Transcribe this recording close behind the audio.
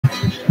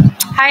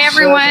Hi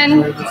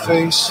everyone.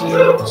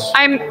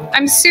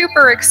 I'm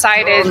super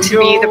excited to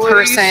be the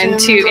person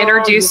to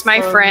introduce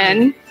my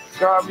friend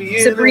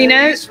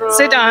Sabrina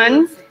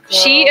Zidane.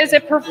 She is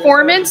a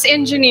performance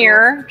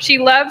engineer. She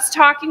loves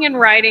talking and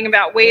writing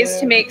about ways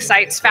to make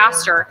sites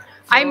faster.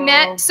 I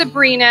met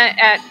Sabrina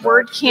at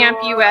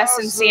WordCamp US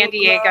in San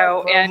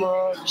Diego, and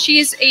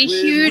she's a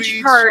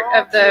huge part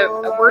of the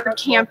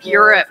WordCamp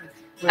Europe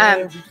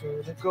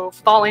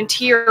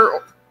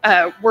volunteer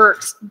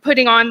works,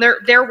 putting on their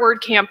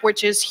WordCamp,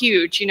 which is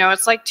huge. You know,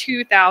 it's like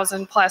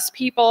 2,000 plus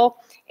people.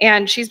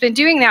 And she's been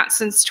doing that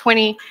since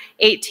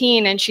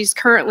 2018, and she's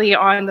currently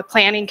on the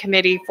planning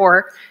committee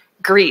for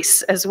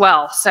Greece as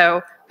well.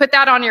 So put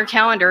that on your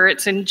calendar,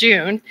 it's in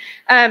June.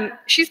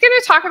 She's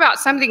gonna talk about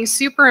something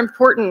super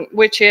important,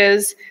 which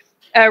is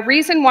a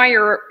reason why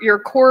your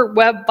core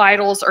web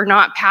vitals are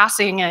not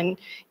passing. And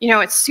you know,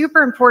 it's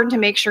super important to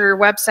make sure your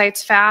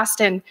website's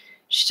fast. And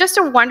she's just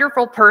a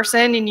wonderful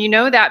person, and you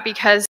know that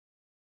because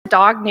a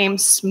dog named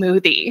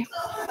Smoothie.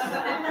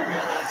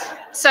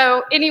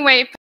 So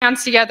anyway, put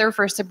hands together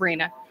for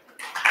Sabrina.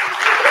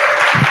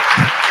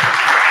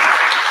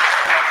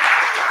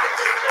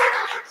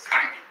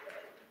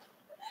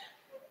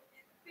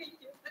 Thank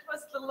you. That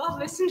was the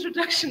loveliest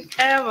introduction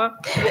ever.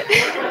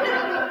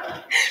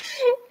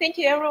 Thank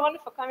you everyone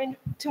for coming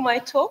to my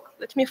talk.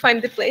 Let me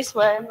find the place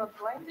where I'm not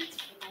blinded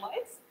with the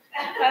lights.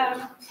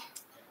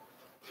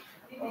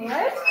 All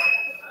right.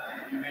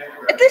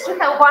 At least we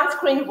have one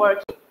screen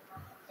working.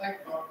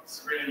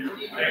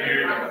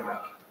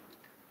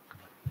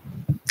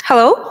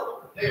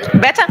 Hello?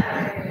 Better?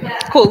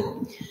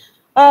 Cool.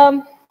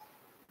 All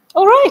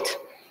right.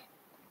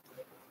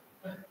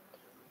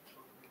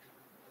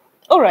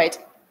 All right.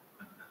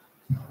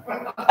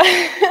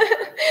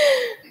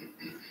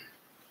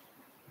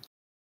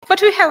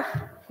 But we have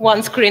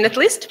one screen at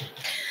least.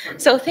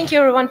 So thank you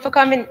everyone for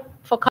coming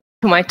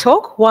to my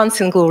talk. One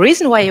single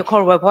reason why your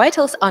core web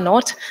vitals are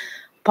not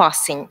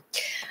passing.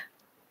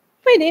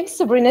 My name is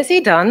Sabrina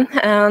Zidane,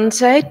 and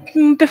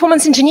I'm a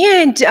performance engineer,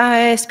 and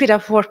I speed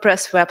up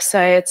WordPress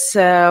websites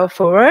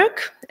for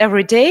work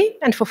every day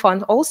and for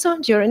fun also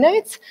during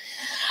nights.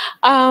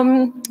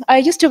 I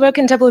used to work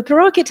in WP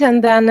Rocket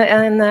and then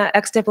in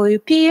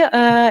XWP.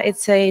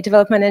 It's a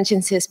development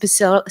agency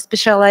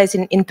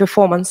specializing in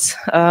performance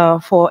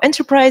for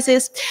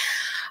enterprises.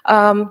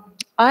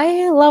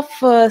 I love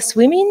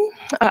swimming,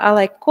 I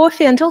like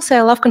coffee, and also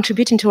I love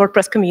contributing to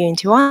WordPress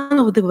community. One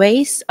of the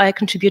ways I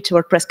contribute to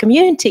WordPress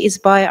community is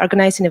by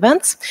organizing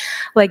events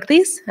like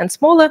this, and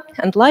smaller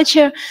and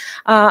larger.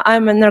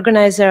 I'm an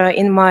organizer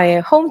in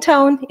my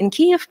hometown in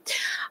Kiev.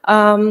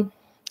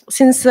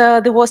 Since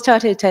the war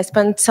started, I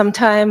spent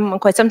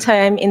quite some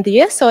time in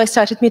the US, so I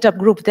started meetup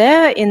group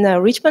there in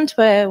Richmond,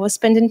 where I was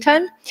spending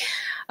time,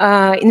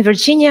 in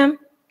Virginia.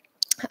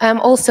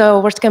 I'm also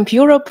a WordCamp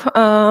Europe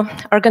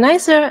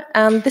organizer,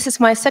 and this is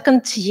my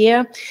second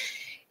year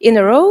in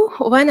a row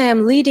when I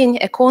am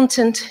leading a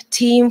content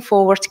team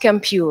for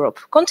WordCamp Europe.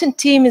 Content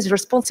team is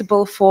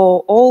responsible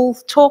for all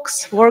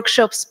talks,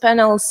 workshops,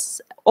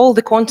 panels, all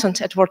the content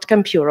at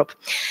WordCamp Europe.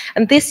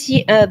 And this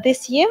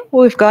year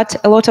we've got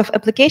a lot of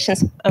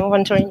applications. I'm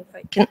wondering if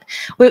I can.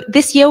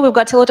 This year we've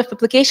got a lot of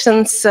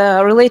applications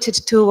related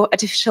to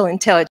artificial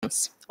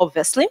intelligence,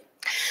 obviously.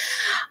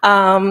 We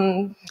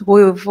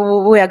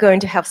are going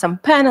to have some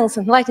panels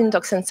and lightning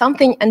talks and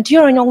something. And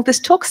during all this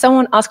talk,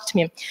 someone asked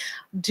me,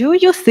 do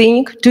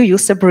you,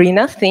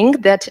 Sabrina,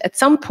 think that at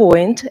some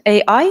point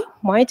AI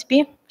might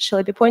be, shall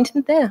I be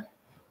pointing there?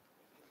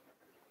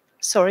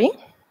 Sorry.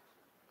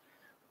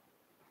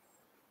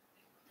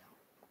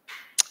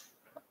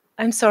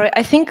 I'm sorry,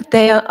 I think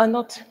they are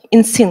not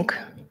in sync.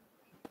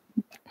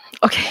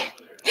 Okay.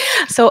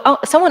 So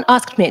someone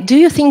asked me, do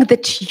you think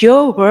that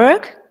your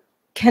work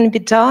can be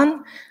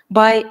done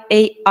by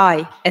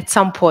AI at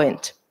some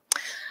point?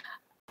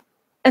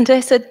 And I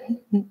said,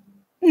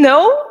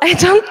 no, I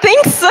don't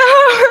think so.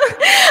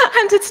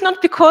 And it's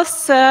not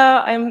because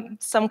I'm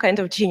some kind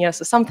of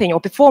genius or something, or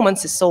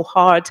performance is so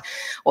hard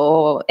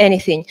or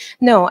anything.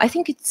 No, I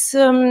think it's,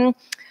 and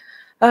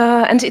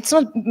it's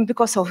not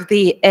because of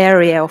the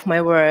area of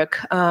my work.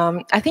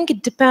 I think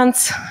it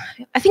depends.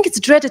 I think it's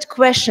a dreaded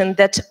question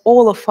that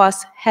all of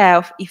us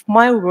have, if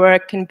my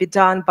work can be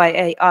done by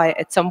AI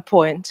at some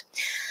point.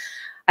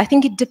 I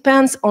think it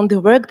depends on the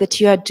work that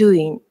you are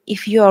doing.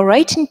 If you are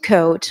writing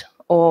code,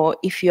 or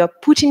if you are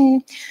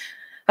putting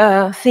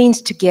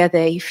things together,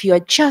 if you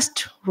are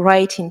just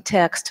writing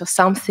text or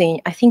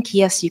something, I think,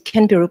 yes, you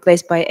can be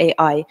replaced by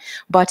AI.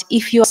 But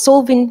if you are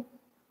solving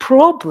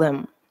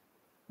problem,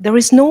 there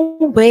is no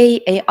way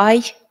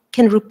AI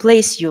can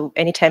replace you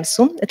anytime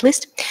soon, at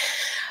least,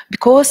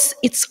 because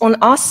it's on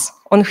us,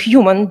 on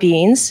human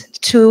beings,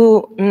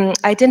 to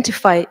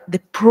identify the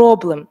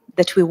problem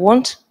that we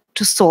want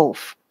to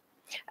solve.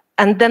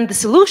 And then the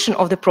solution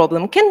of the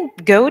problem can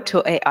go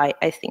to AI,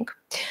 I think.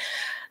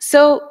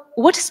 So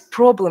what is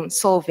problem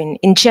solving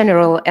in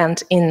general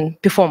and in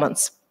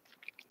performance?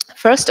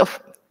 First,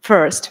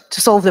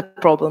 to solve the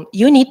problem,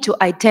 you need to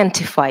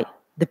identify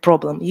the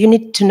problem. You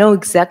need to know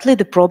exactly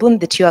the problem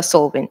that you are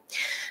solving.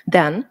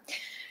 Then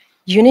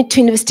You need to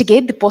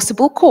investigate the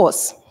possible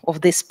cause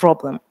of this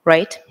problem,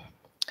 right?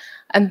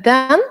 And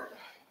then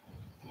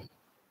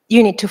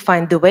you need to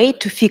find the way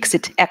to fix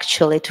it,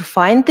 actually, to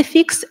find the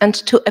fix and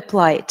to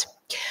apply it.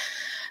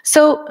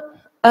 So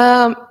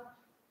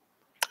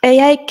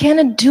AI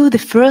cannot do the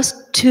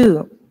first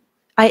two.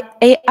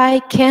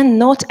 AI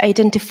cannot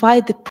identify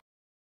the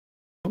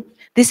problem.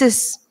 This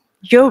is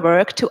your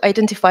work to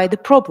identify the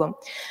problem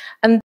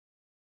and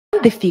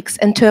the fix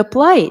and to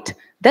apply it.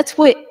 That's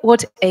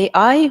what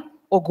AI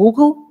or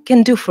Google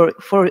can do for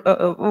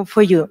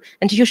you.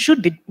 And you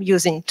should be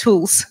using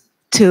tools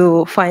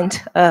to find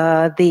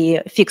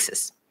the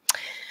fixes.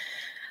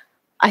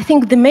 I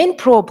think the main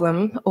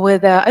problem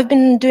with, I've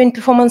been doing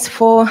performance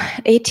for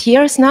 8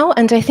 years now,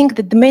 and I think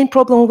that the main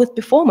problem with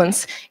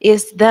performance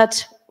is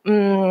that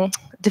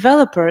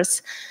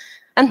developers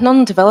and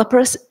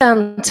non-developers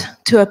tend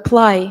to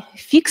apply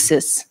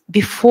fixes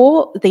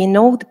before they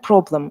know the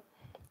problem.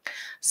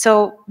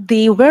 So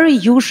the very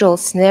usual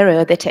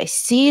scenario that I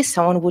see,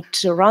 someone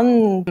would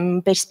run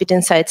PageSpeed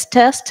Insights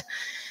test,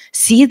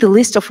 see the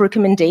list of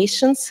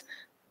recommendations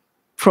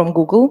from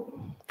Google,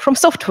 from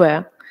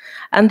software,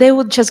 and they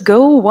would just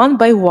go one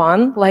by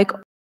one, like,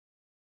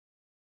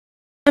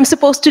 I'm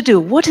supposed to do?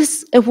 What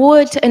is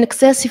avoid an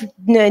excessive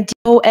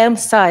DOM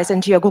size?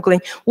 And you're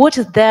Googling, what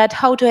is that?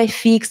 How do I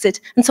fix it?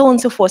 And so on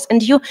and so forth.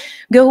 And you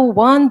go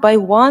one by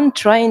one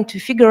trying to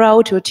figure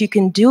out what you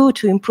can do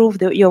to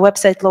improve your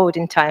website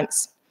loading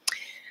times.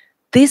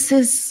 This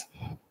is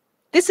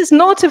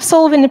not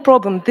solving a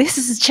problem. This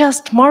is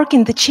just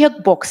marking the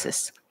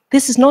checkboxes.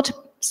 This is not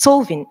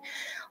solving.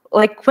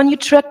 Like when you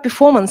track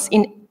performance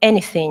in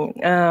anything,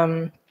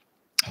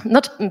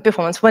 not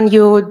performance, when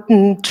you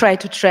try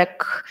to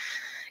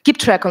keep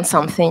track on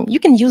something, you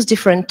can use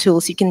different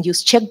tools. You can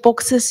use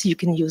checkboxes, you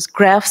can use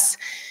graphs,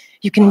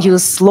 you can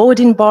use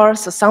loading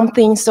bars or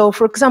something. So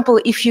for example,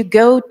 if you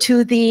go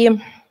to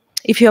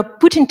if you're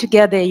putting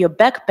together your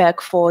backpack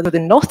for the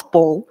North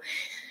Pole,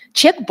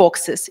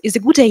 checkboxes is a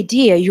good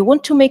idea. You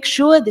want to make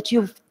sure that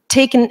you've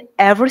taken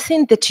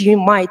everything that you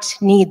might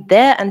need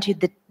there and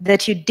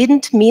that you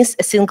didn't miss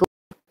a single.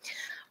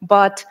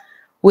 But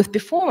with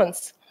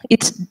performance,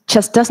 it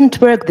just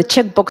doesn't work. The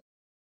checkbox.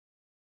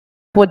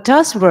 What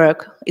does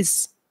work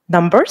is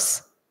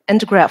numbers and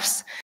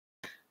graphs.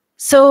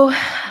 So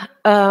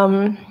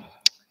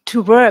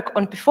to work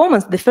on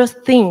performance, the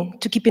first thing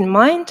to keep in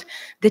mind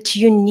that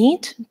you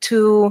need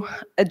to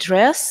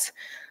address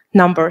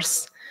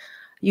numbers.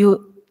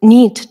 You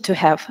need to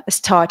have a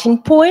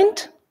starting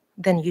point,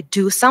 then you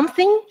do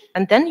something,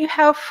 and then you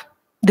have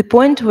the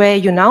point where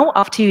you now,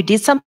 after you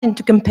did something,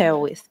 to compare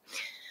with.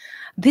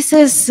 This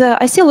is,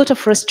 I see a lot of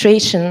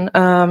frustration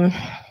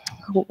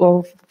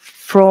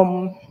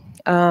from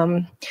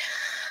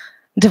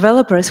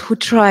developers who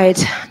tried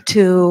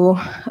to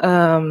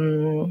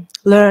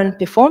learn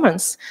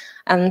performance,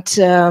 and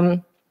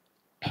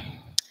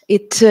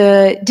it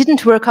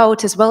didn't work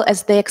out as well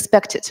as they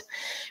expected,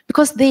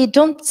 because they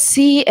don't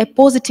see a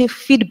positive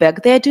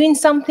feedback. They're doing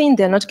something,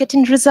 they're not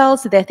getting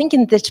results, they're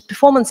thinking that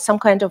performance is some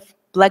kind of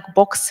black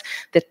box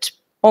that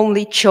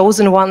only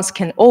chosen ones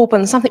can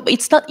open something. But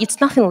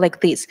it's nothing like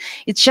this.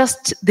 It's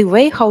just the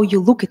way how you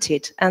look at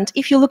it. And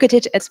if you look at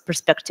it as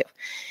perspective,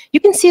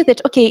 you can see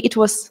that, okay, it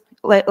was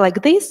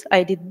like this,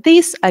 I did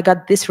this, I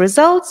got these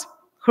results,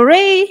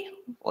 hooray,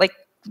 like,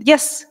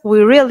 yes,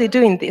 we're really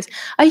doing this.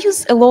 I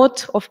use a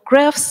lot of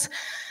graphs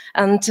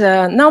and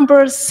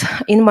numbers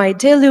in my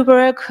daily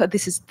work.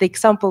 This is the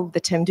example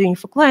that I'm doing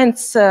for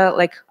clients.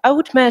 Like I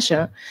would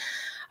measure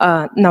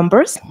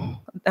numbers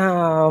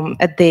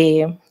at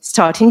the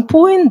starting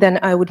point, then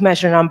I would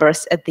measure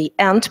numbers at the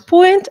end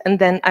point, and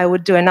then I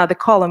would do another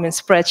column in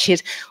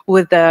spreadsheet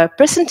with the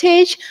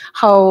percentage,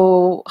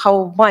 how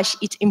much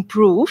it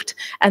improved.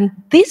 And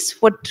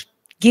this what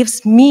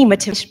gives me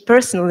motivation,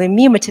 personally,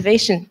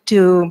 motivation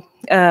to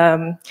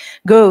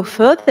go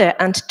further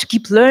and to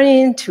keep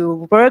learning,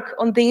 to work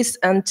on this,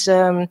 and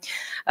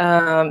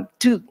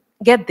to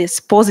get this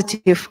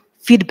positive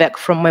feedback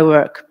from my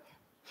work.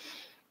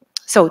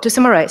 So to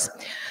summarize,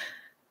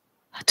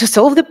 to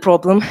solve the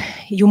problem,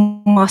 you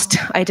must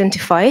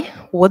identify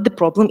what the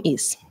problem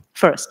is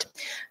first.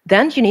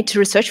 Then you need to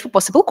research for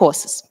possible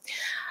causes.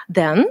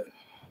 Then,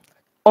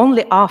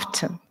 only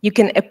after, you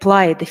can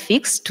apply the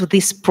fix to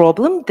this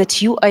problem that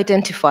you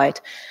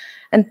identified.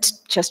 And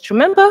just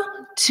remember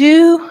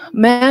to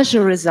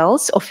measure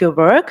results of your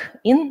work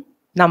in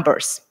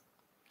numbers,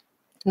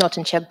 not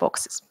in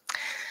checkboxes.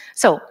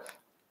 So,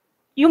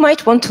 you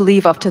might want to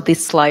leave after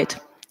this slide.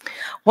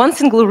 One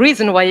single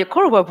reason why your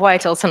core web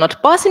vitals are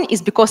not passing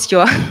is because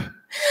you're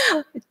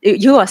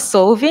not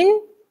solving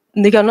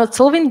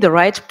the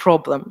right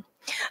problem.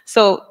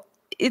 So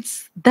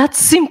it's that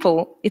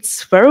simple.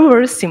 It's very,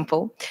 very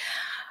simple.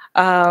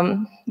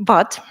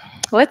 But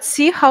let's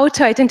see how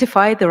to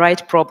identify the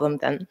right problem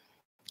then.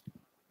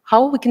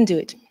 How we can do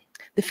it.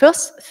 The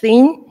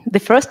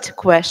first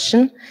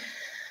question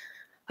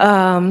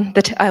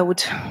that I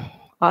would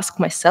ask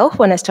myself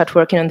when I start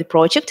working on the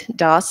project,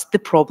 does the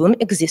problem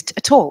exist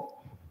at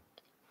all?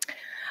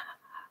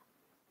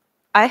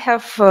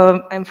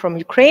 I'm from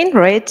Ukraine,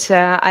 right?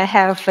 I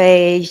have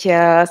a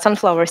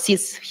sunflower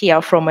seeds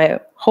here from my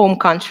home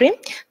country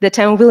that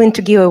I'm willing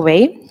to give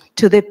away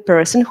to the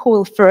person who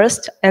will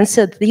first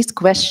answer this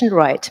question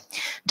right.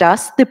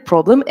 Does the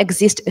problem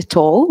exist at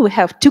all? We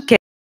have two cases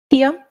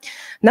here,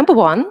 number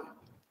 1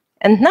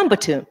 and number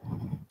 2.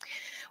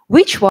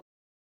 Which one,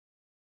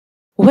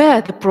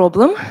 where the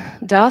problem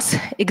does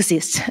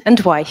exist and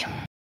why?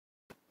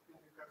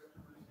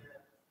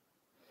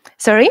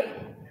 Sorry?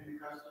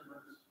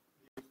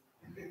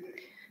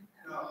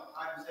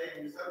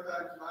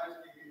 Sometimes lives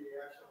give you the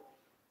actual,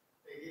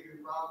 they give you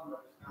a problem,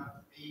 but it's not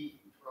the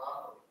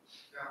problem.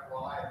 It's not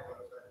why the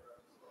website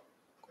runs slow.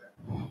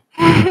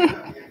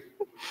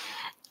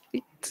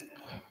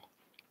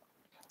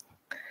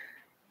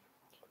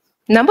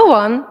 Number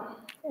 1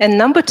 and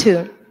number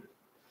 2.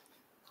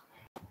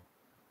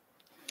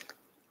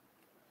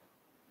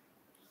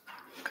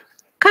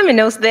 Kami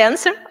knows the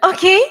answer.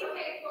 Okay. It's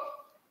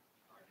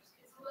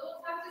a little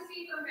tough to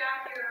see from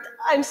back here.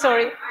 I'm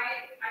sorry. I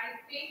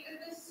think that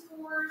the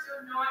scores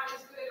are not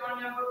as good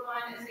on number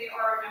 1 as they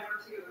are on number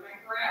 2. Am I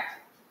correct?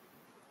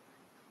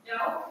 No?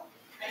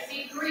 I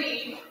see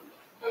green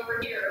over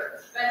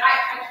here, but I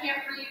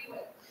can't read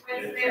what's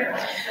there.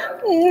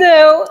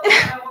 No.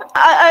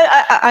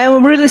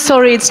 I'm really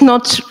sorry it's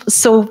not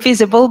so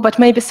visible, but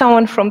maybe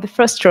someone from the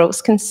first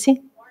rows can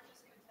see.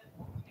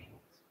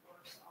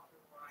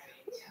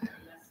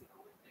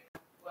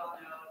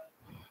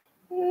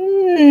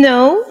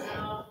 No.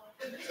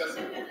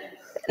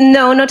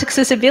 No, not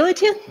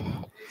accessibility.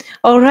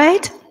 All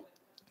right.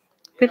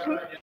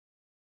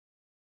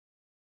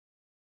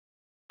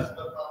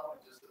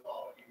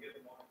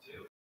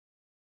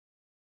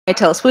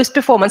 Titles with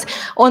performance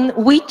on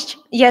which,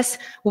 yes,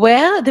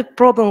 where the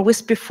problem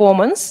with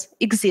performance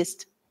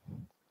exists.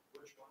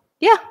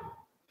 Yeah.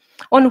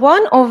 On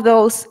one of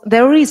those,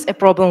 there is a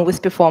problem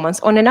with performance.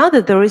 On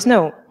another, there is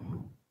no.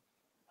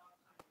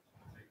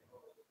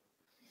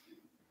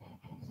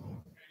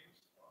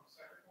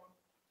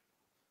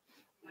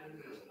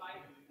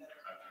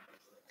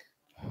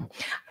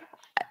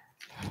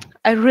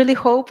 I really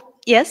hope,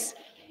 yes?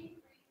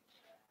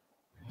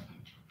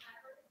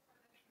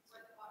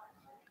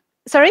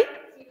 Sorry?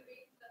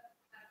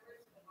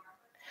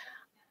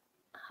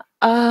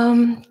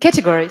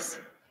 Categories.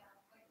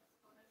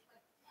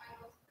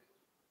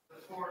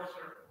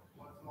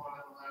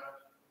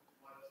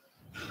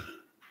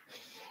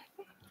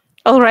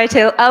 All right,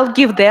 I'll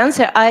give the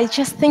answer. I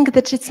just think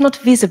that it's not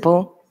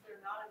visible.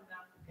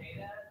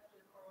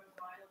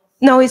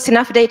 No, it's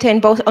enough data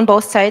on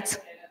both sides.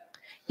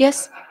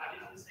 Yes?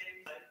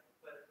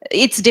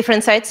 It's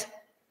different sites.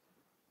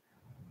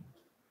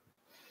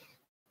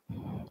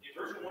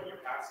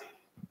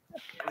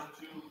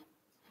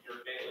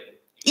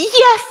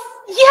 Yes,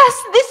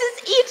 yes, this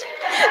is it.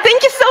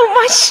 Thank you so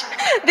much.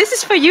 This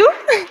is for you.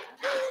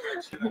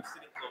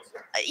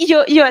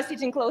 You are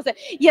sitting closer.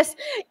 Yes,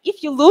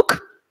 if you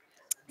look,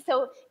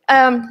 so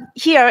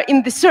here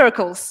in the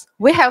circles,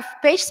 we have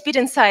page speed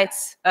and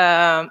sites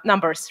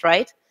numbers,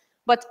 right?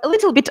 But a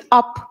little bit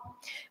up,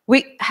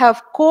 we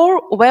have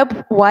core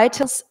web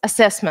vitals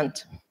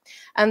assessment.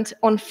 And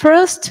on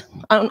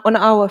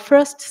our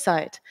first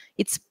site,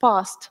 it's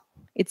passed,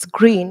 it's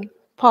green,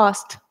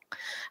 passed.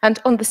 And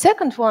on the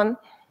second one,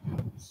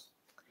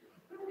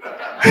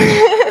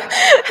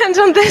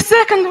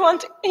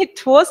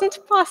 it wasn't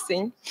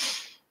passing.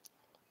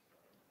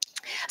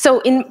 So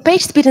in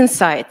page speed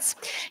insights,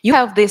 you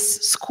have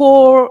this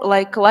score,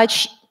 like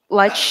large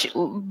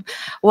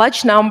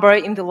number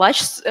in the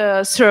large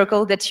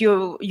circle that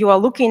you are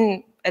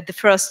looking at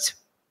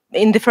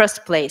in the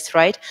first place,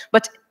 right?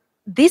 But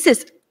this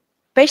is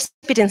page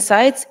speed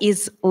insights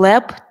is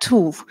lab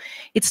tool.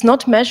 It's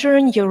not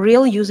measuring your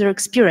real user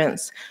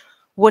experience.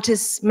 What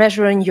is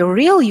measuring your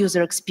real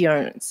user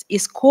experience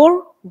is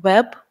core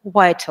web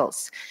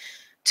vitals.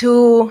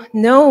 To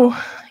know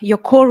your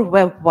core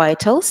web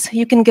vitals,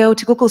 you can go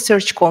to Google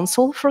Search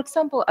Console, for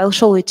example. I'll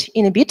show it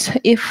in a bit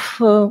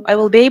if I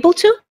will be able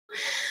to.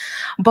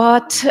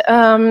 But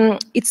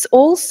it's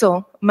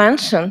also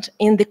mentioned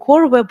in the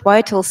core web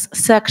vitals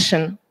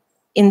section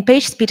in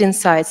page speed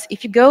insights.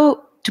 If you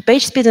go to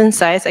page speed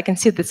insights, I can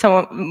see that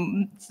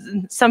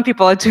some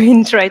people are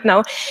doing it right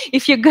now.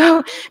 If you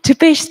go to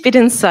page speed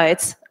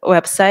insights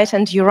website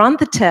and you run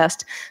the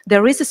test,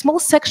 there is a small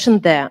section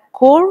there,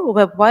 core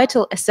web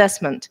vital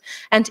assessment,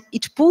 and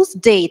it pulls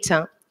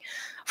data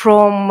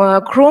from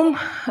Chrome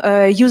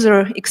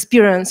user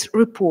experience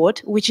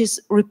report, which is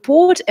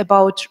report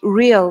about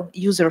real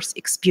users'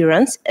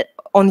 experience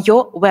on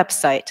your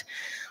website.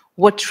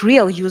 What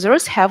real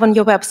users have on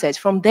your website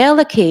from their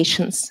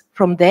locations,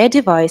 from their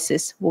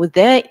devices, with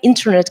their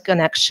internet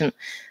connection.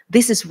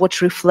 This is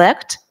what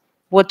reflect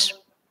what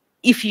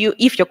if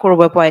your core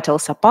web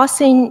vitals are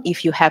passing,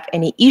 if you have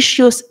any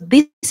issues,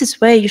 this is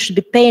where you should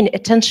be paying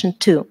attention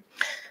to.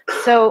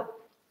 So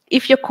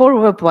if your core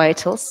web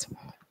vitals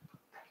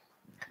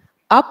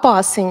are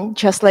passing,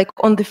 just like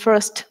on the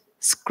first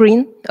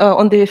screen,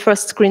 on the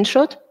first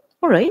screenshot,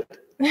 all right.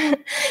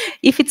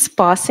 If it's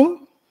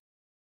passing,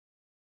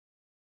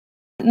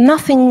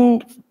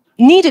 nothing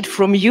needed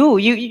from you.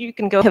 You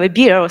can go have a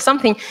beer or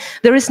something.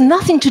 There is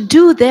nothing to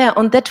do there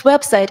on that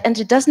website, and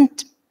it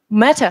doesn't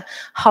matter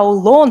how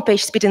long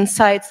page speed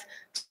insights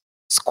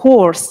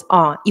scores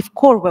are if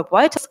core web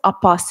vitals are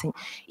passing.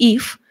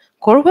 If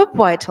core web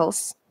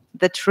vitals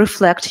that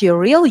reflect your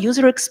real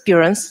user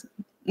experience,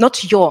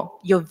 not your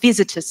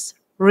visitors'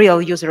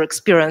 real user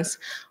experience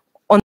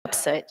on the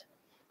website,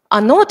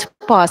 are not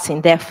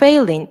passing, they're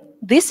failing,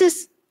 this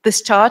is the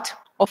start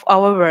of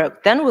our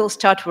work. Then we'll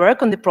start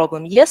work on the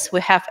problem. Yes, we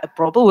have a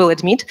problem, we'll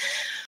admit.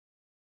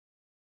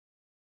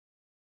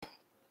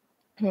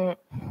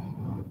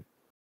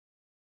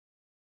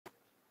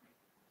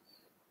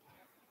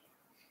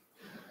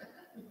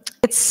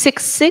 It's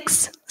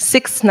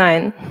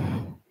 6669.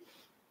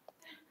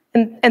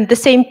 And the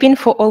same pin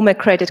for all my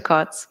credit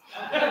cards.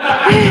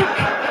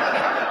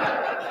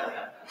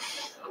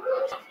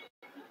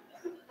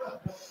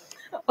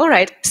 All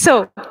right,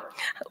 so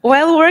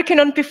while working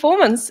on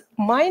performance,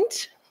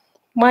 mind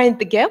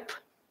the gap.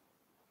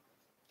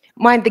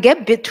 Mind the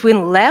gap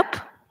between lab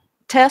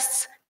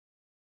tests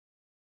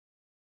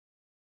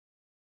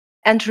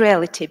and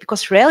reality,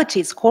 because reality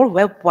is core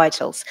web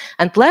vitals.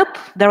 And lab,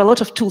 there are a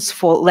lot of tools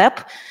for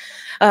lab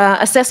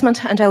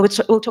assessment, and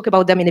we'll talk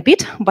about them in a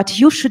bit, but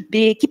you should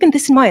be keeping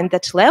this in mind,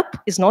 that lab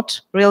is not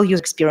real user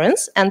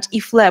experience, and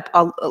if lab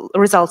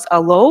results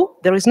are low,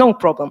 there is no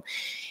problem.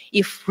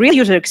 If real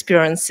user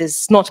experience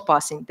is not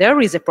passing, there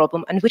is a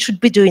problem, and we should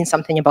be doing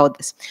something about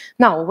this.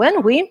 Now,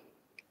 when we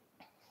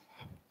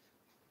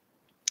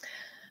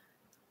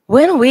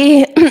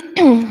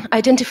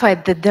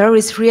identified that there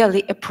is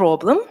really a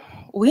problem,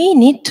 we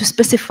need to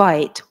specify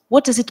it.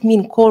 What does it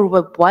mean core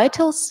web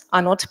vitals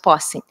are not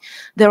passing?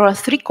 There are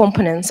 3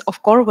 components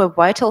of core web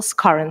vitals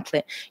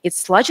currently.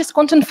 It's largest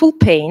contentful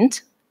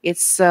paint,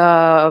 it's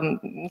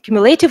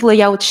cumulative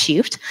layout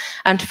shift,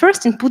 and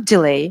first input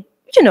delay.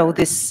 You know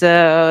these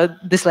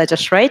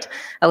letters, right?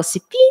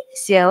 LCP,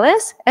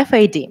 CLS,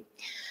 FID.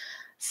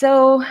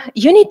 So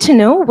you need to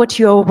know what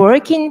you're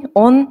working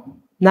on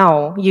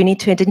now. You need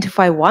to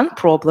identify one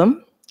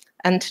problem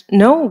and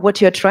know what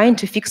you're trying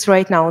to fix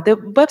right now. The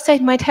website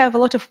might have a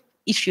lot of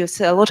issues,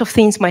 a lot of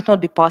things might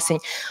not be passing.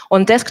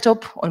 On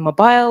desktop, on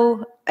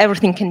mobile,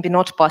 everything can be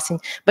not passing.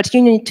 But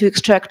you need to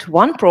extract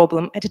one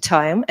problem at a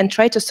time and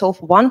try to solve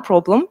one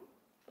problem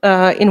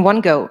in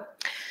one go.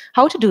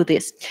 How to do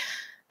this?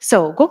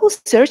 So Google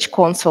Search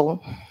Console,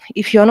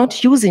 if you're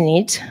not using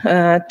it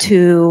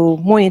to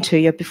monitor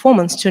your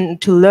performance,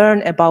 to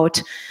learn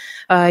about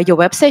your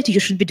website, you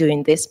should be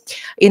doing this.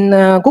 In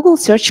Google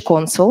Search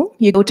Console,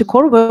 you go to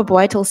Core Web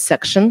Vitals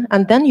section,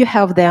 and then you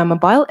have their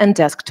mobile and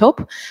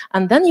desktop,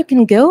 and then you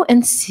can go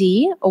and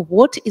see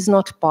what is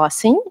not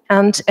passing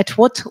and at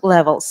what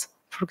levels.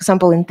 For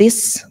example, in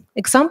this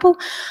example,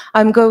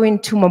 I'm going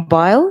to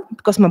mobile,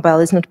 because mobile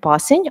is not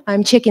passing.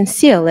 I'm checking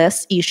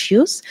CLS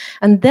issues,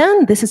 and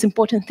then this is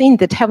important thing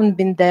that haven't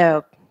been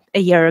there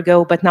a year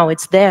ago, but now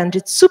it's there, and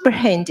it's super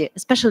handy,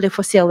 especially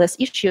for CLS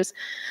issues.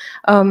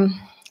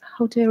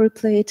 How do I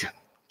replay it?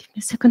 Give me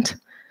a second.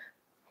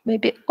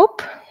 Maybe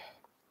up.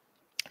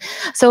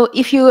 So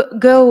if you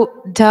go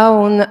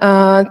down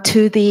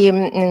to the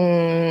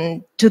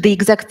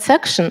exact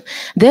section,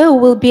 there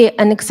will be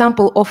an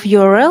example of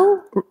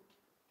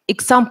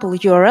example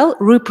URL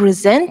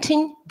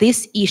representing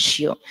this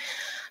issue.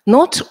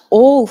 Not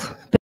all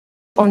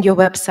on your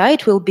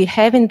website will be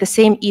having the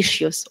same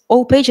issues.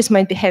 All pages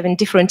might be having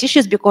different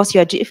issues because you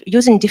are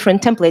using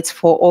different templates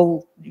for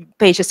all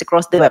pages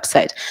across the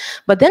website.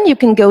 But then you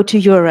can go to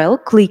URL,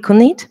 click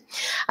on it,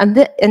 and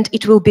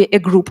it will be a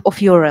group of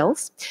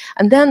URLs.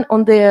 And then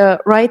on the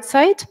right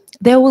side,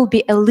 there will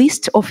be a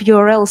list of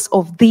URLs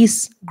of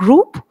this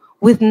group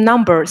with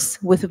numbers,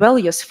 with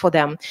values for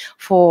them,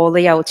 for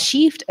layout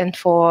shift and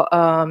for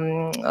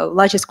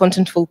largest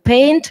contentful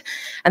paint.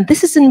 And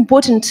this is an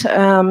important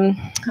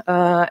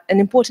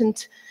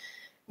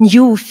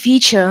new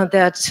feature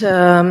that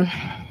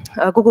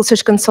Google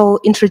Search Console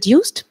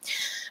introduced,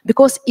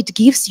 because it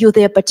gives you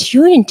the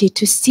opportunity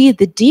to see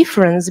the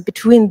difference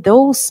between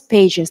those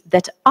pages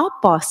that are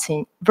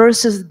passing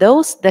versus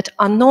those that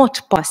are not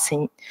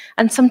passing.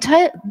 And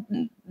sometimes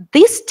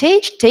this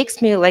stage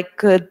takes me like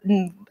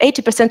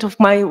 80% of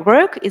my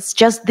work is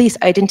just this,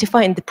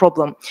 identifying the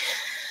problem.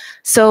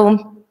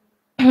 So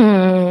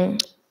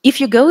if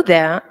you go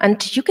there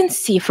and you can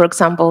see, for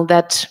example,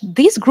 that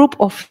this group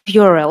of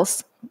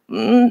URLs,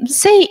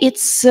 say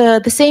it's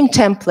the same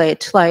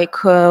template, like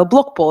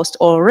blog post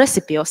or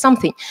recipe or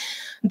something.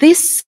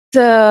 These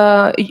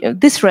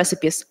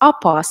recipes are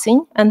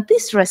passing and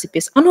these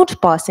recipes are not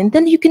passing.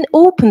 Then you can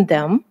open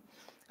them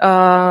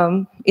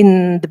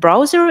in the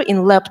browser,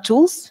 in lab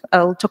tools.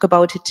 I'll talk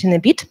about it in a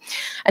bit.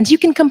 And you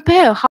can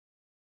compare how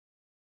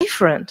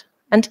different.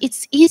 And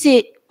it's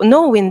easy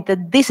knowing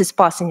that this is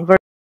passing very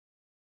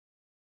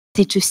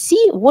easy to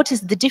see what's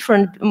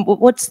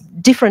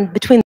different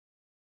between.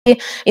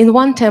 In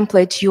one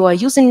template, you are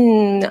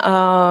using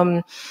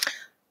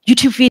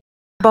YouTube video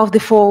above the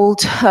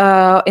fold,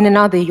 in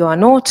another you are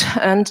not,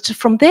 and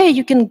from there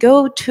you can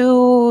go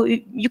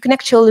to, you can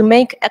actually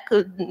make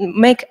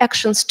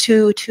actions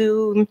to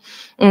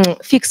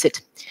fix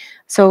it.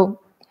 So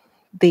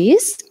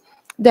this,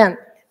 then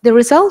the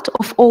result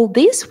of all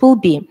this will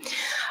be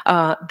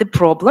the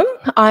problem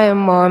I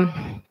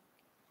am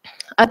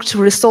to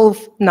resolve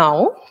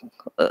now,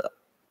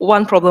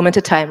 one problem at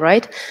a time,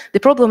 right? The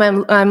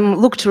problem I'm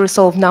looking to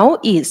resolve now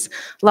is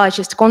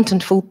largest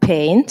contentful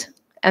paint,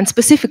 and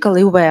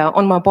specifically where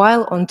on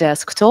mobile, on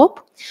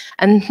desktop,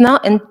 and now,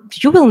 and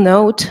you will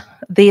note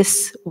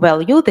this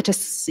value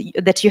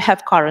that you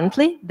have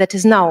currently, that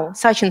is now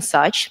such and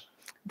such.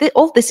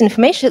 All this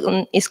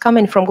information is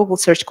coming from Google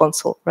Search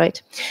Console, right?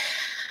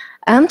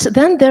 And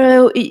then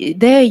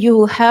there you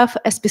will have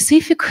a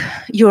specific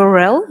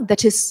URL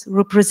that is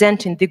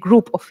representing the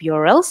group of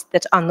URLs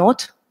that are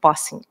not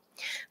passing.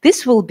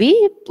 This will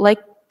be like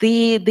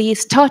the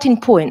starting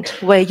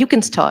point where you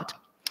can start.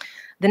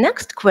 The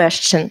next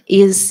question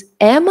is,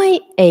 am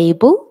I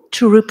able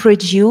to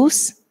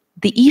reproduce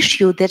the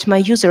issue that my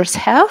users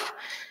have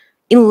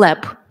in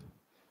lab?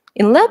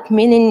 In lab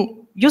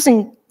meaning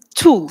using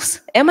tools.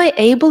 Am I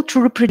able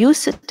to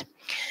reproduce it?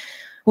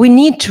 We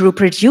need to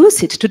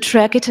reproduce it, to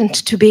track it, and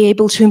to be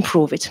able to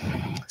improve it.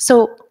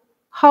 So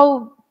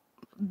how,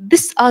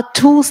 these are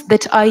tools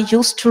that I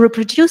use to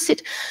reproduce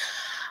it.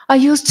 I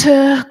used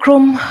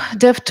Chrome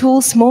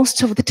DevTools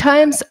most of the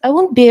times. I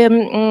won't be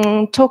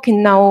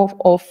talking now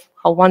of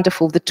how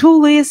wonderful the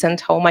tool is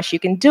and how much you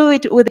can do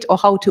it with it, or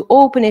how to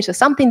open it or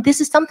something. This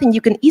is something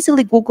you can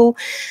easily Google.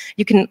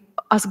 You can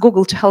ask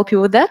Google to help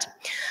you with that.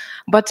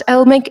 But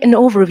I'll make an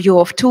overview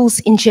of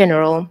tools in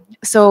general.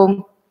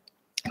 So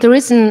the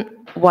reason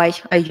why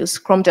I use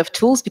Chrome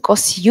DevTools,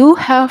 because you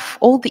have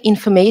all the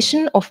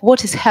information of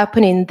what is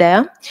happening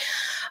there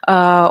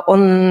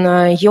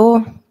on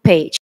your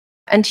page.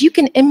 And you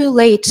can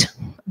emulate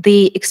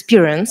the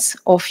experience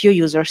of your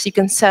users. You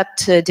can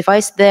set a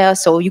device there,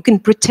 so you can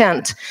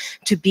pretend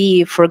to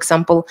be, for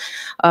example,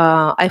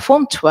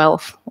 iPhone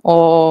 12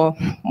 or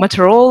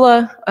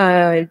Motorola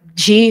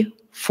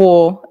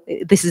G4.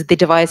 This is the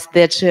device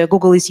that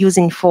Google is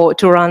using to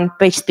run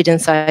page speed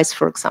and size,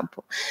 for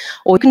example.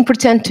 Or you can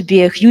pretend to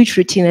be a huge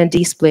Retina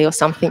display or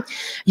something.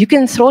 You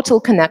can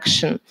throttle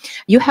connection.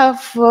 You have,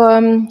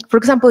 for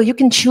example, you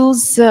can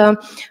choose, you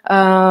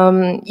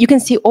can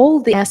see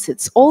all the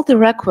assets, all the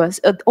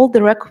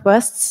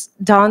requests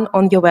done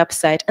on your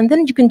website. And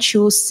then you can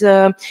choose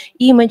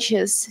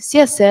images,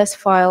 CSS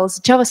files,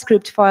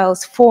 JavaScript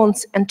files,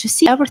 fonts, and to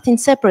see everything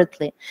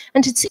separately.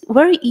 And it's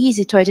very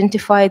easy to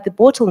identify the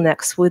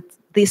bottlenecks with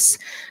this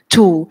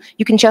tool.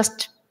 You can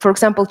just, for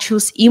example,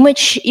 choose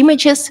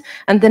images,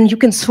 and then you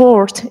can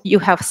sort. You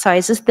have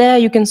sizes there.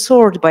 You can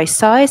sort by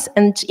size,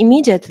 and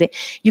immediately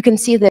you can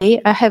see that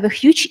I have a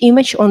huge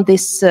image on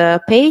this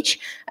page,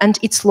 and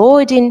it's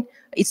loading.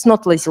 It's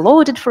not lazy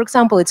loaded, for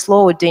example. It's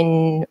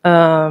loading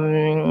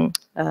above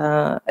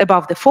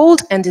the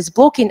fold, and it's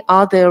blocking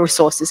other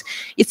resources.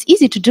 It's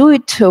easy to do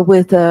it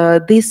with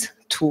this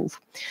tool.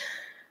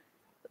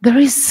 There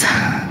is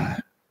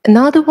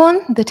another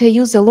one that I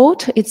use a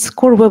lot. It's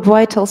Core Web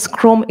Vitals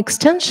Chrome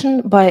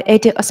extension by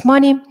Eddie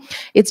Osmani.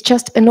 It's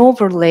just an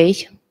overlay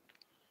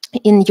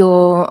in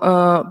your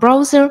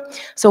browser.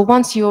 So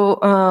once you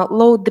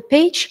load the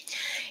page,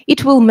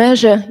 it will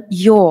measure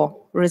your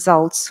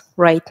results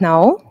right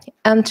now.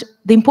 And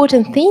the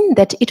important thing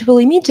that it will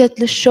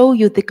immediately show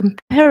you the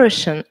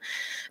comparison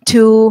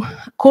to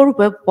Core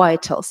Web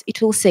Vitals.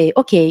 It will say,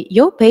 okay,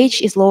 your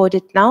page is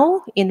loaded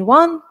now in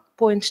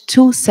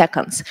 1.2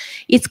 seconds.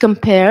 It's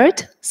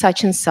compared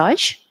such and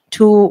such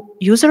to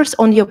users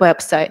on your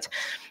website.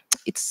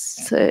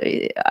 It's,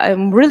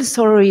 I'm really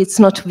sorry it's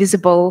not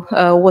visible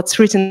what's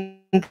written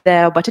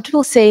there, but it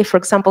will say, for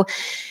example,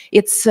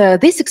 it's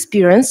this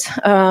experience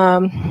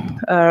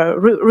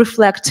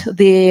reflect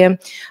the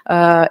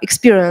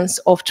experience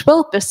of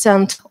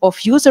 12%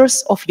 of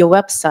users of your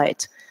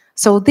website.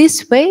 So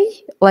this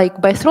way,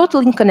 like by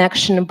throttling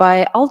connection,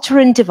 by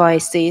altering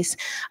devices,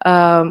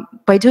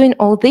 by doing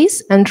all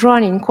this and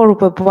running Core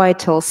Web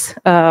Vitals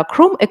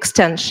Chrome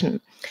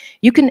extension,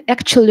 you can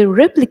actually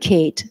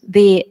replicate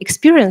the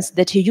experience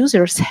that your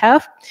users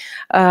have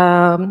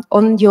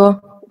on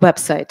your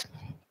website.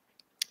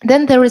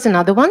 Then there is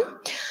another one.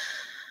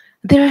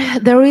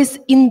 There is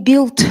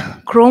inbuilt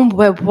Chrome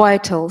Web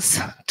Vitals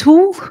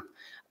tool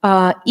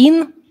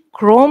in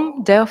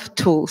Chrome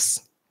DevTools.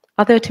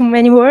 Are there too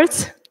many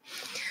words?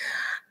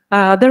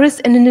 There is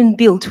an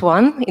inbuilt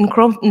one in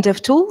Chrome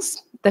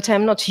DevTools that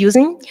I'm not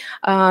using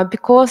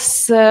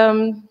because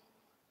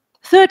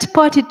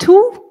third-party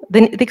tool,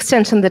 the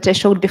extension that I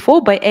showed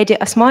before by Eddie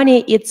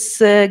Osmani, it's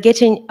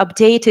getting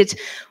updated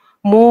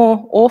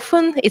more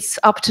often. It's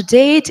up to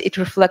date. It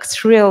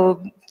reflects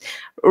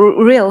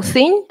real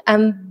thing,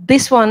 and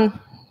this one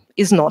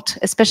is not,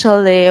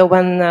 especially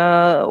when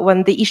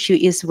the issue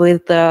is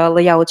with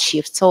layout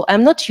shift. So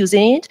I'm not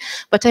using it,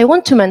 but I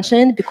want to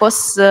mention it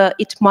because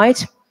it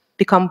might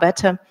become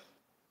better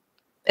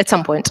at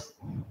some point.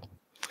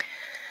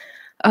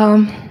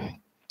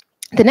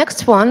 The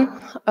next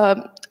one,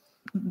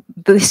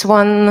 This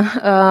one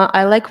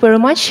I like very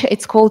much.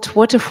 It's called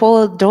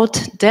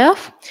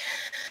waterfall.dev.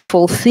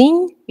 Full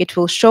thing. It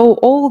will show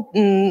all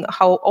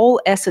how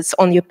all assets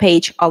on your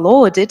page are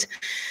loaded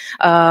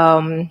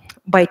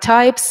by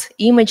types,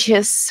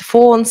 images,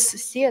 fonts,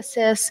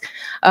 CSS,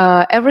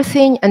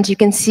 everything, and you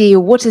can see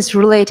what is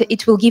related.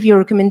 It will give you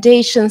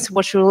recommendations,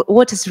 what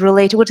is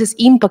related, what is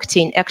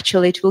impacting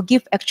actually. It will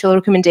give actual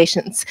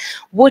recommendations.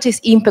 What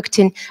is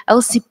impacting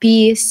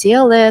LCP,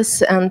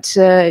 CLS,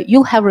 and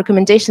you'll have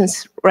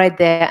recommendations right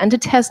there, and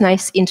it has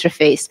nice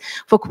interface.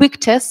 For quick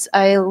tests,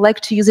 I like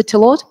to use it a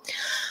lot.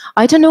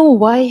 I don't know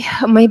why,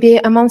 maybe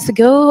a month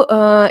ago,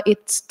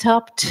 it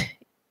stopped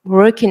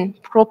working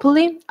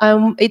properly.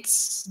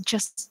 It's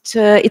just,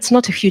 it's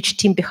not a huge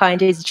team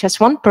behind it, it's just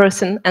one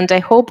person, and I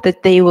hope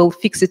that they will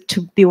fix it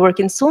to be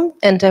working soon,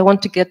 and I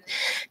want to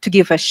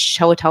give a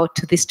shout out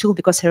to this tool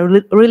because I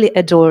really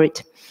adore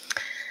it.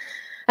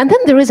 And then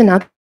there is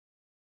another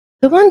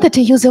one that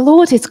I use a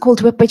lot. It's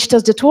called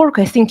webpagetest.org.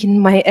 I think in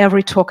my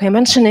every talk I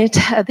mention it.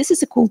 This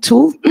is a cool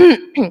tool.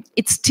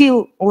 It's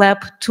still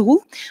lab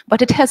tool,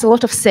 but it has a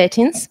lot of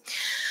settings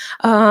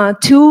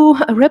to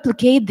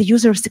replicate the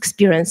user's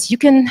experience. You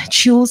can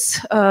choose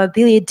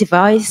the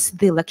device,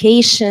 the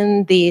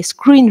location, the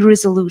screen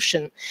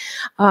resolution.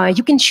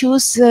 You can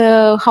choose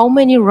how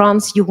many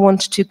runs you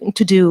want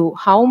to do,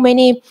 how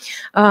many,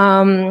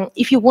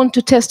 if you want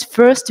to test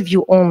first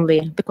view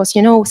only, because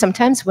you know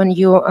sometimes when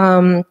you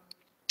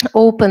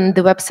open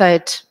the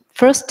website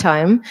first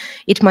time,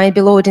 it might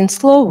be loading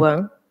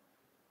slower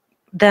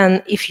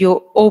than if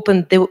you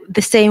open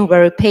the same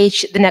very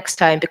page the next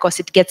time, because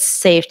it gets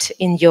saved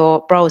in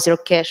your browser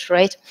cache,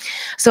 right?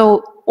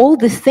 So all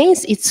the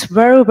things, it's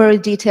very, very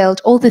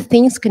detailed. All the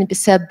things can be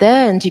set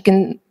there, and you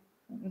can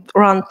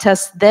run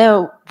tests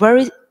there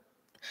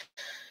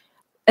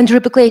and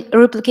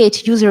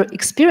replicate user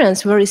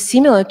experience very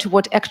similar to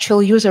what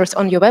actual users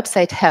on your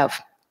website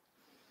have.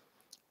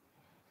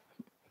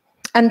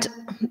 And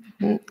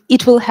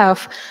it will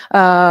have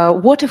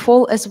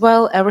waterfall as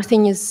well.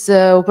 Everything is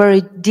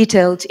very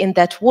detailed in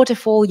that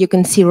waterfall. You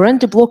can see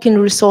render blocking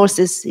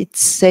resources.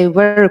 It's a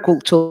very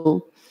cool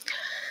tool.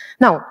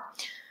 Now,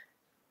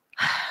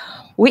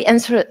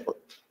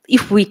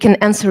 if we can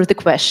answer the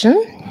question,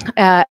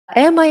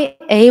 am I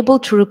able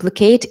to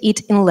replicate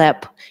it in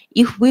lab?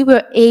 If we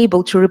were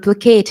able to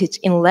replicate it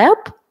in lab,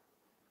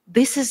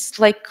 this is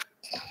like,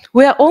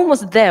 we are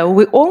almost there.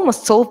 We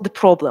almost solved the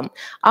problem.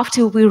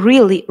 After we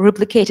really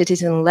replicated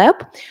it in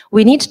lab,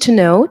 we need to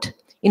note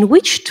in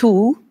which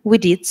tool we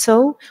did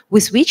so,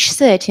 with which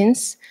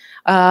settings,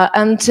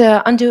 and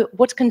under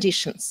what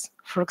conditions.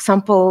 For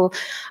example,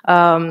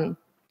 I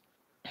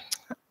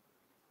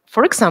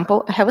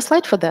have a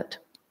slide for that.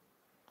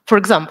 For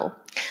example,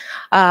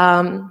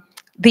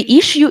 the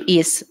issue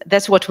is,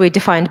 that's what we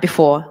defined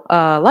before,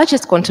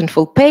 largest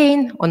contentful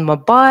pane on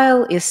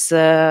mobile is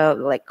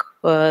like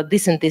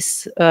this and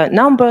this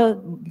number,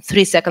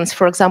 3 seconds,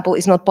 for example,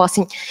 is not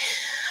passing.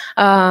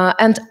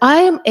 And I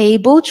am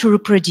able to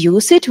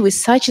reproduce it with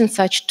such and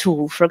such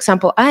tool. For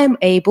example, I am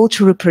able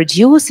to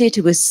reproduce it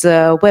with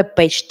web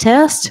page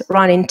test,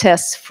 running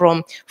tests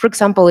from, for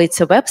example,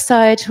 it's a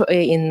website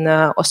in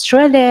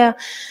Australia,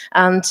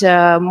 and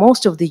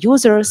most of the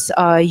users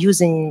are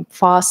using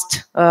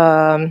fast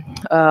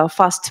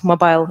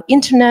mobile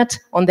internet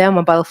on their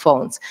mobile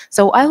phones.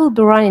 So I will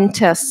be running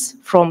tests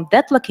from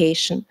that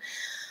location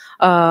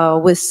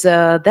with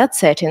that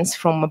settings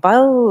from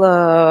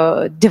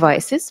mobile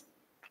devices,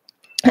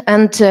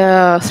 and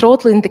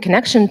throttling the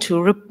connection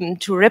to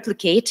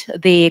replicate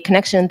the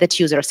connection that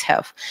users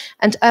have.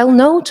 And I'll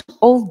note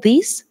all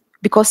this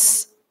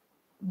because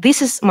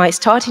this is my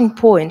starting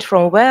point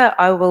from where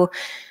I will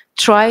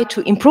try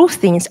to improve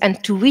things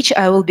and to which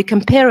I will be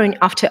comparing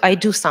after I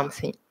do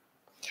something.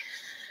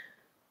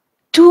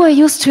 Tool I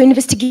use to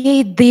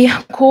investigate the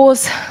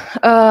cause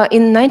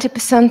in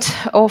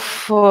 90% of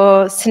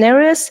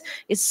scenarios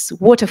is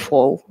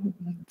waterfall.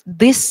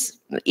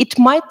 It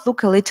might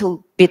look a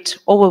little bit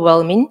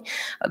overwhelming,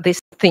 this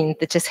thing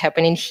that is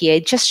happening here.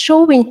 It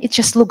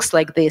just looks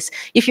like this.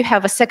 If you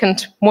have a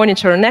second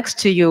monitor next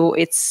to you,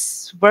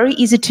 it's very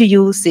easy to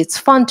use, it's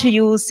fun to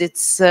use,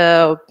 it's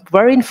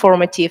very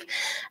informative.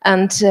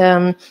 And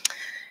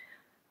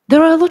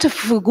there are a lot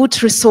of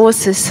good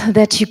resources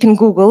that you can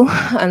Google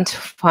and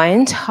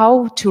find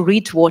how to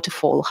read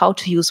waterfall, how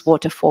to use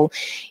waterfall.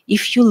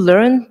 If you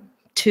learn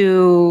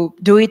to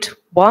do it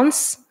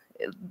once,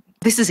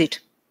 this is it.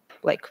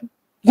 Like,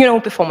 you know,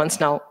 performance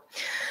now.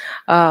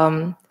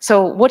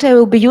 So what I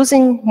will be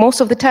using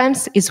most of the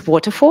times is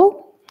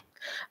waterfall.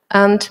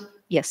 And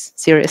yes,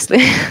 seriously,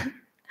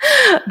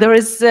 there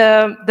is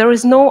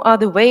no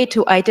other way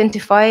to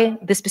identify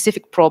the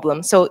specific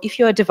problem. So if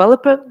you're a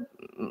developer,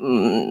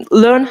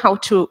 learn how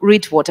to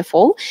read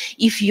waterfall.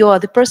 If you are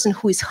the person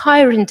who is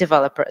hiring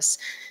developers,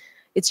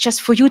 it's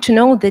just for you to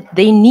know that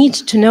they need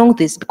to know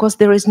this, because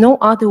there is no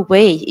other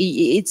way.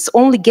 It's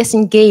only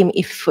guessing game.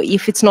 If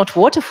it's not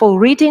waterfall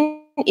reading,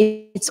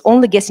 it's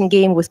only guessing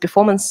game with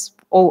performance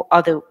all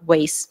other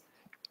ways.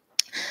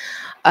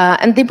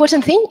 And the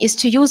important thing is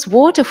to use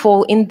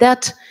waterfall in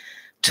that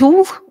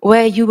tool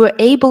where you were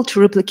able to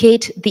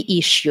replicate the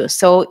issue.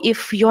 So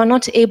if you are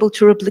not able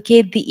to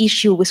replicate the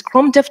issue with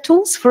Chrome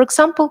DevTools, for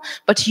example,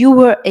 but you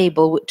were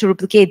able to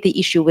replicate the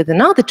issue with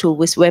another tool,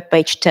 with Web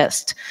Page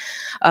Test,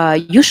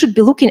 you should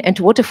be looking at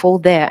Waterfall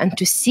there and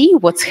to see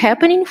what's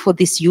happening for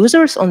these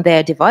users on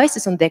their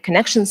devices, on their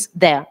connections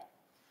there.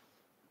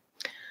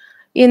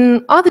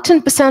 In other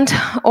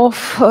 10%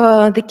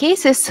 of the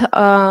cases,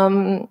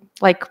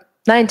 like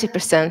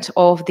 90%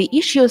 of the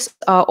issues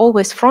are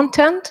always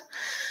front-end,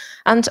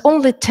 and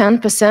only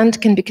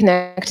 10% can be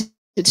connected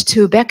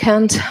to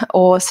backend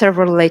or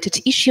server-related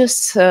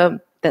issues.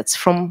 That's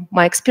from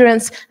my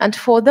experience. And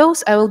for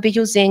those, I will be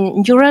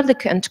using New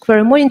Relic and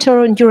Query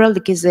Monitor. New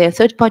Relic is a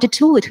third-party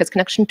tool. It has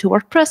connection to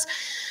WordPress.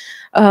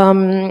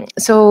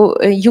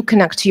 So you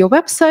connect to your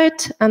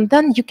website, and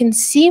then you can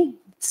see,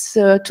 it's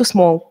too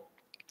small,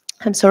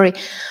 I'm sorry.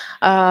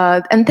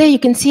 And there you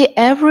can see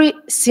every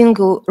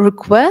single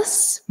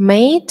request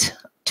made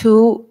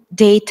to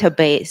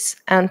database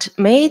and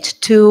made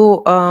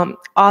to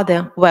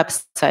other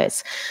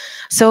websites.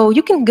 So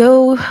you can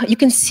go, you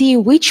can see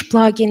which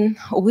plugin,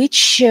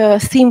 which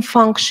theme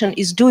function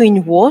is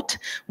doing what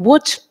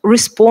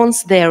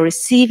response they're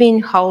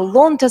receiving, how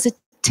long does it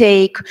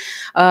take.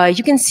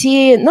 You can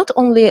see not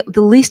only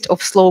the list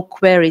of slow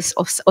queries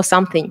or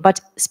something, but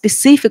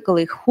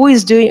specifically who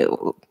is doing,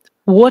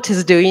 what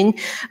is doing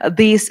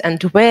this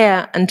and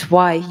where and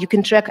why. You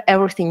can track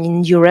everything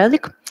in New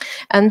Relic.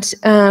 And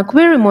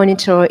Query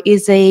Monitor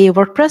is a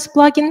WordPress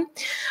plugin.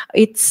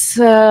 It's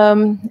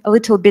a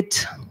little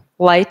bit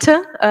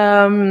lighter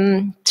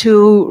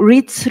to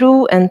read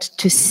through and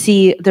to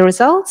see the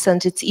results,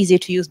 and it's easy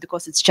to use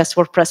because it's just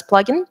WordPress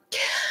plugin.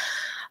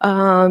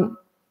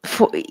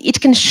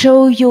 It can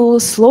show you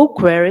slow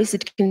queries,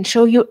 it can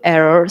show you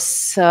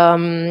errors.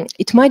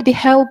 It might be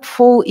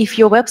helpful if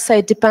your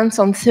website depends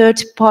on third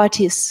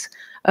parties'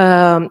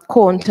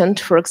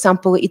 content. For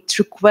example, it's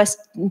a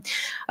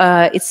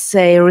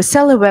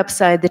reseller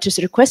website that is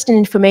requesting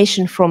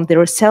information from the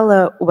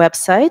reseller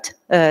website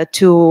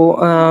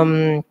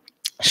to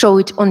show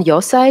it on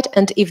your site,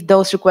 and if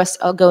those requests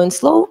are going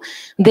slow,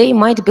 they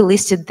might be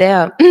listed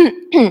there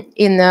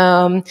in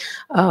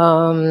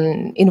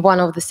one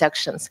of the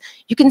sections.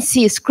 You can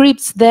see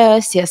scripts there,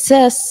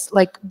 CSS,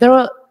 like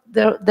there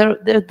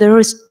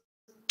is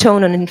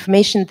tone and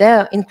information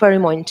there in Query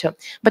Monitor.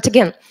 But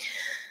again,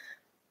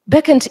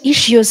 backend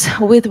issues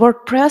with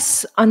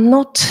WordPress are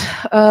not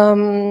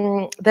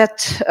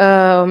that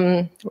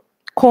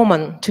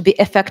common to be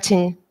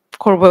affecting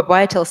Core Web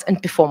Vitals and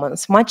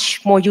performance.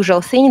 Much more usual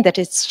thing that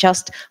it's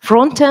just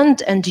front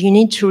end and you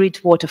need to read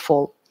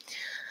Waterfall.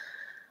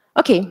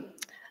 Okay,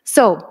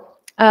 so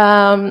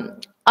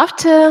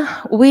after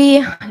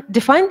we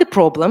define the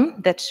problem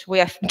that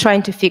we are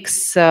trying to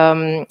fix,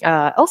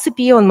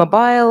 LCP on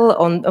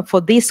mobile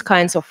for these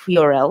kinds of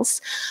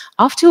URLs,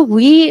 after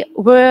we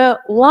were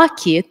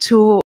lucky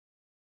to,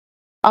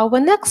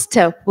 our next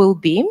step will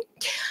be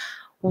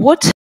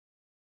what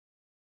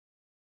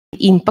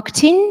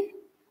impacting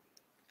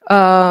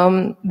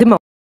the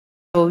most.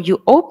 So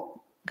you,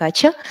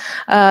 gotcha.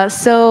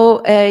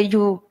 So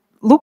you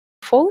look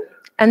for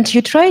and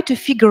you try to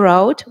figure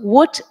out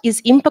what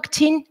is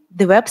impacting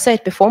the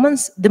website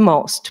performance the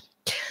most.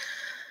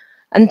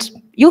 And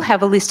you'll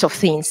have a list of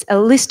things, a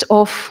list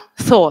of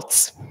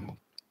thoughts.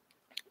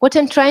 What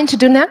I'm trying to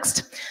do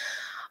next,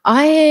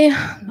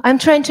 I'm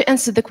trying to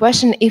answer the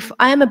question, if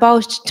I'm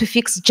about to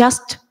fix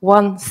just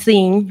one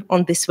thing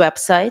on this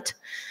website,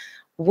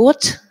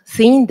 what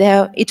thing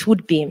there it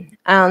would be.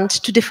 And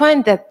to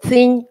define that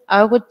thing,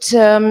 I would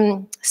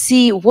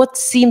see what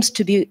seems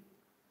to be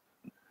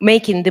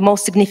making the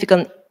most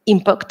significant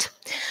impact,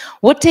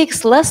 what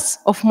takes less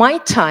of my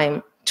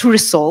time to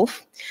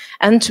resolve,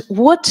 and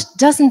what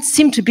doesn't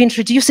seem to be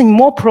introducing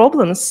more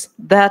problems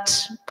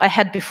that I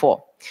had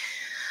before.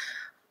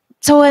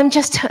 So I'm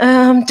just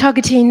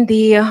targeting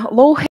the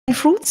low-hanging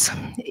fruits.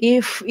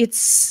 If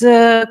it's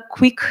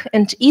quick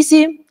and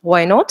easy,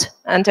 why not?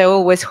 And I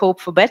always hope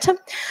for better.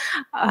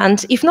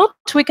 And if not,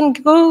 we can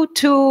go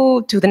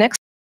to the next.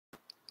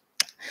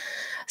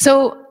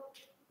 So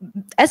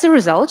as a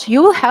result,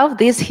 you will have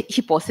these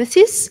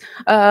hypotheses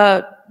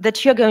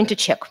that you're going to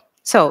check.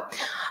 So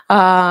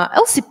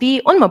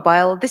LCP on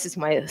mobile, this is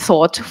my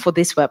thought for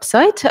this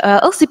website.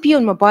 LCP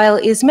on mobile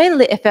is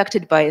mainly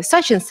affected by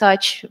such and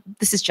such.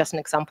 This is just an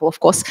example,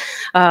 of course.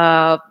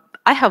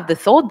 I have the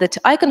thought that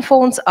icon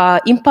fonts are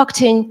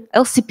impacting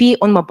LCP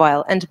on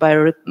mobile, and by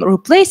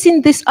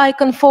replacing these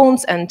icon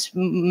fonts and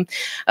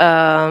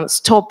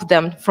stop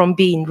them from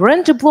being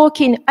render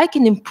blocking, I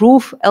can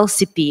improve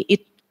LCP.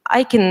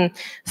 I can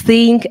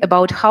think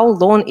about how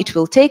long it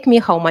will take me,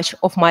 how much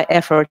of my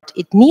effort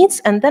it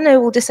needs, and then I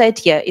will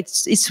decide, yeah,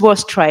 it's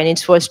worth trying,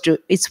 it's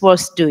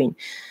worth doing.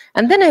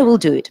 And then I will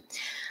do it.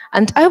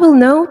 And I will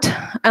note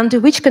under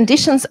which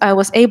conditions I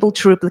was able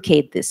to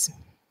replicate this.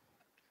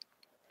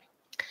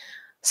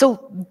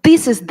 So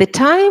this is the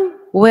time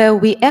where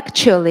we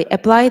actually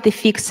apply the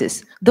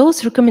fixes.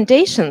 Those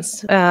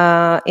recommendations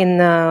in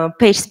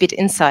PageSpeed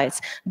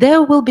Insights,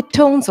 there will be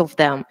tons of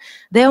them.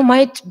 There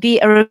might be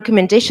a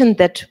recommendation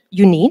that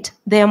you need.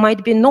 There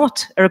might be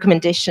not a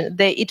recommendation.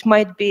 It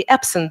might be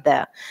absent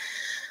there.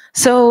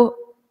 So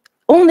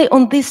only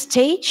on this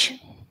stage,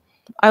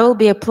 I will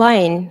be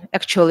applying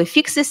actually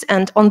fixes,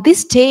 and on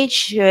this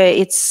stage,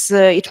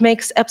 it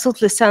makes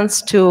absolutely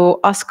sense to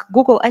ask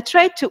Google. I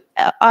tried to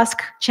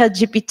ask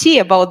ChatGPT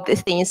about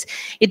these things.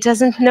 It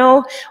doesn't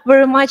know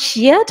very much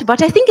yet,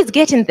 but I think it's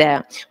getting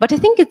there. But I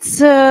think it's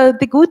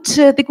the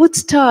good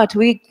start.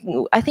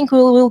 I think we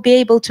will be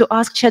able to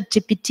ask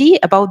ChatGPT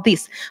about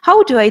this.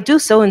 How do I do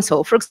so and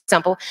so? For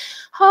example,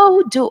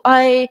 how do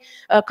I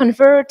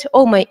convert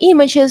all my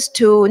images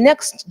to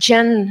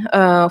next-gen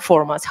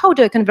formats? How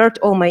do I convert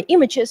all my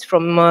images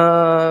from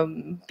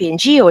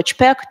PNG or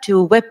JPEG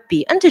to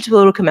WebP? And it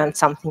will recommend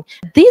something.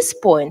 At this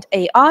point,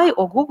 AI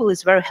or Google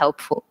is very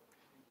helpful.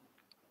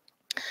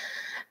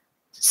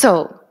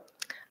 So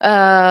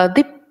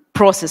the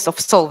process of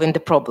solving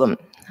the problem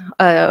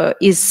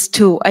is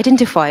to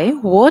identify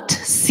what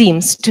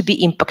seems to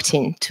be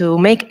impacting, to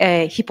make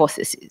a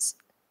hypothesis.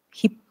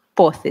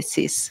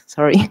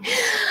 Sorry.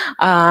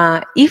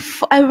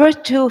 If I were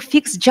to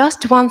fix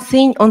just one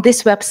thing on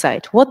this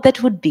website, what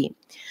that would be?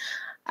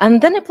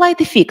 And then apply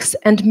the fix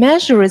and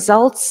measure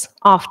results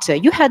after.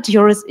 You had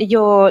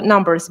your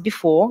numbers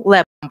before,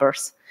 lab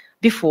numbers,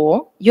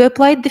 before. You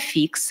applied the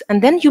fix,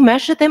 and then you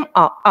measure them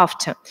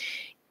after.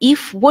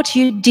 If what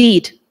you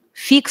did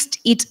fixed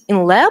it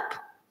in lab,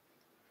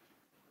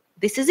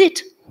 this is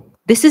it.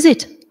 This is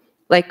it.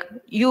 Like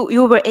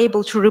you were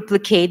able to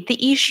replicate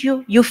the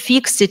issue, you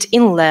fixed it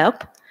in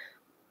lab,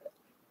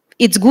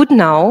 it's good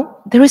now.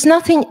 There is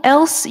nothing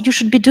else you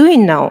should be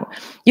doing now.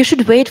 You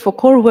should wait for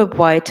Core Web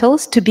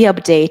Vitals to be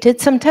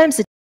updated. Sometimes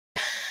it's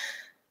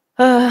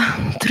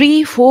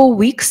 3-4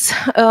 weeks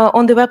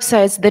on the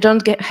websites that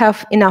don't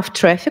have enough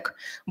traffic,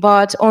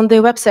 but on the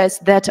websites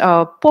that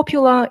are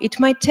popular, it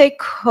might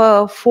take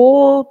 4,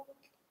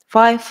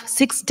 5,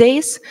 6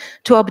 days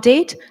to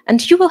update,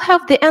 and you will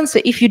have the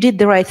answer if you did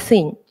the right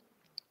thing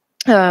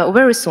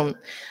very soon.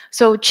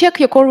 So check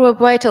your Core Web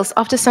Vitals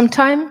after some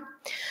time,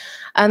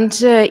 and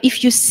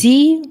if you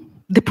see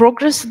the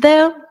progress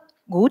there,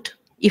 good.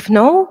 If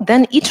no,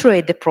 then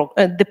iterate the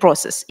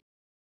process.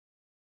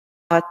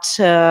 But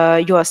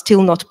you are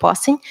still not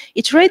passing,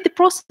 iterate the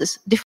process.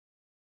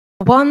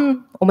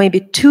 One or maybe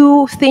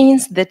 2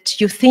 things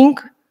that you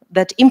think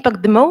that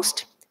impact the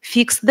most,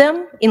 fix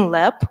them in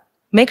lab,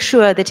 make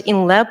sure that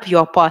in lab you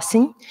are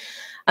passing,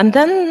 and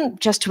then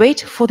just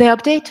wait for the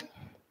update.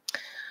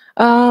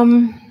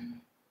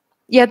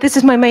 Yeah, this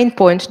is my main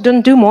point.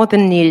 Don't do more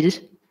than needed.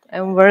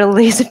 I'm a very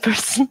lazy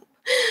person.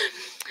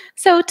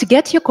 So to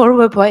get your Core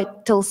Web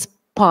Vitals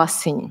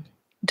passing,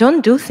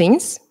 don't do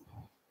things,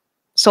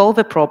 solve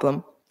a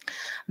problem.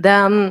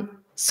 Then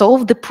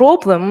solve the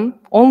problem,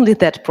 only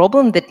that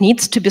problem that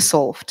needs to be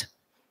solved.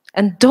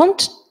 And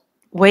don't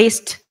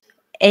waste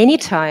any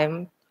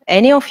time,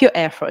 any of your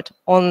effort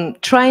on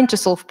trying to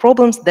solve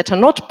problems that are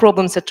not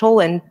problems at all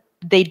and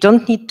they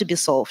don't need to be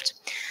solved.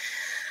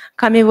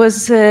 Kami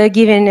was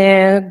giving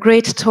a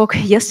great talk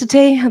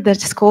yesterday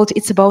that is called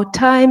It's About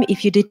Time.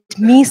 If you did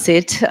miss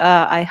it,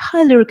 I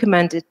highly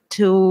recommend it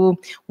to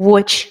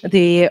watch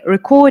the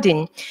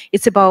recording.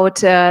 It's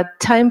about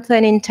time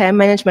planning, time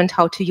management,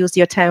 how to use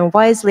your time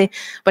wisely.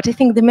 But I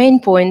think the main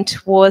point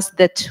was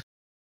that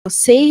you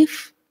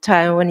save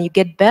time when you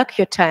get back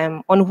your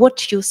time on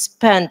what you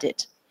spend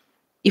it.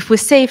 If we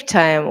save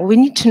time, we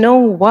need to know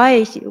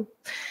why.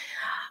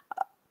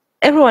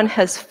 Everyone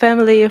has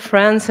family,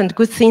 friends, and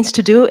good things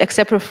to do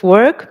except for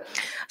work.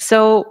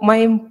 So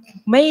my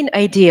main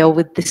idea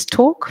with this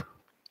talk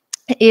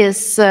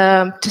is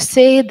to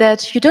say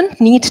that you don't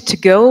need to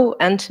go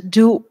and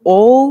do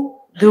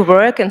all the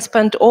work and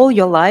spend all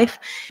your life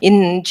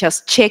in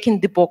just checking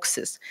the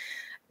boxes.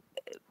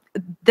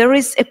 There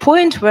is a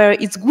point where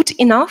it's good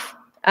enough,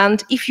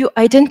 and if you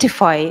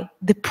identify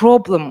the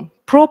problem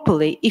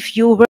properly, if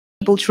you were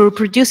able to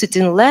reproduce it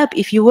in lab,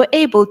 if you were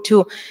able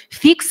to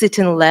fix it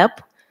in lab,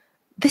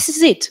 this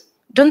is it.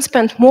 Don't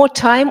spend more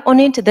time on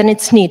it than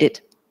it's needed.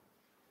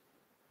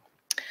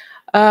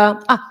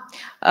 Because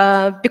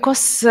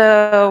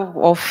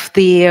of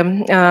the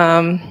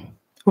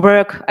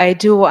work I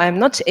do, I'm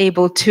not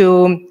able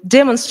to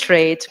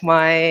demonstrate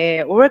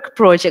my work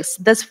projects.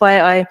 That's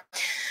why I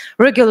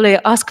regularly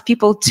ask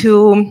people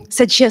to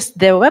suggest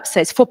their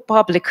websites for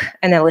public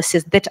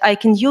analysis that I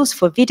can use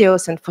for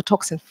videos and for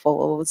talks and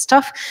for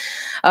stuff.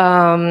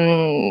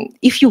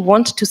 If you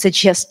want to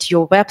suggest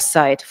your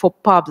website for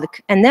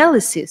public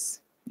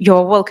analysis,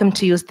 you're welcome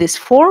to use this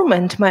form,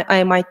 and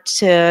I might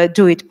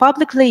do it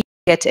publicly.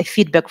 Get a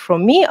feedback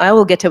from me. I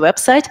will get a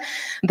website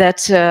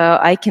that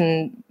I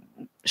can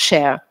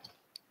share.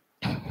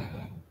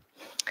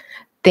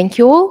 Thank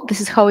you all.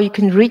 This is how you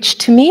can reach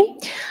to me.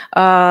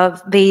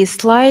 The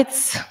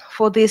slides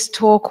for this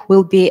talk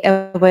will be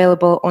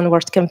available on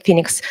WordCamp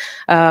Phoenix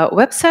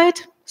website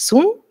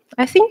soon,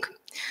 I think.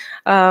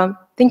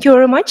 Thank you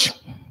very much.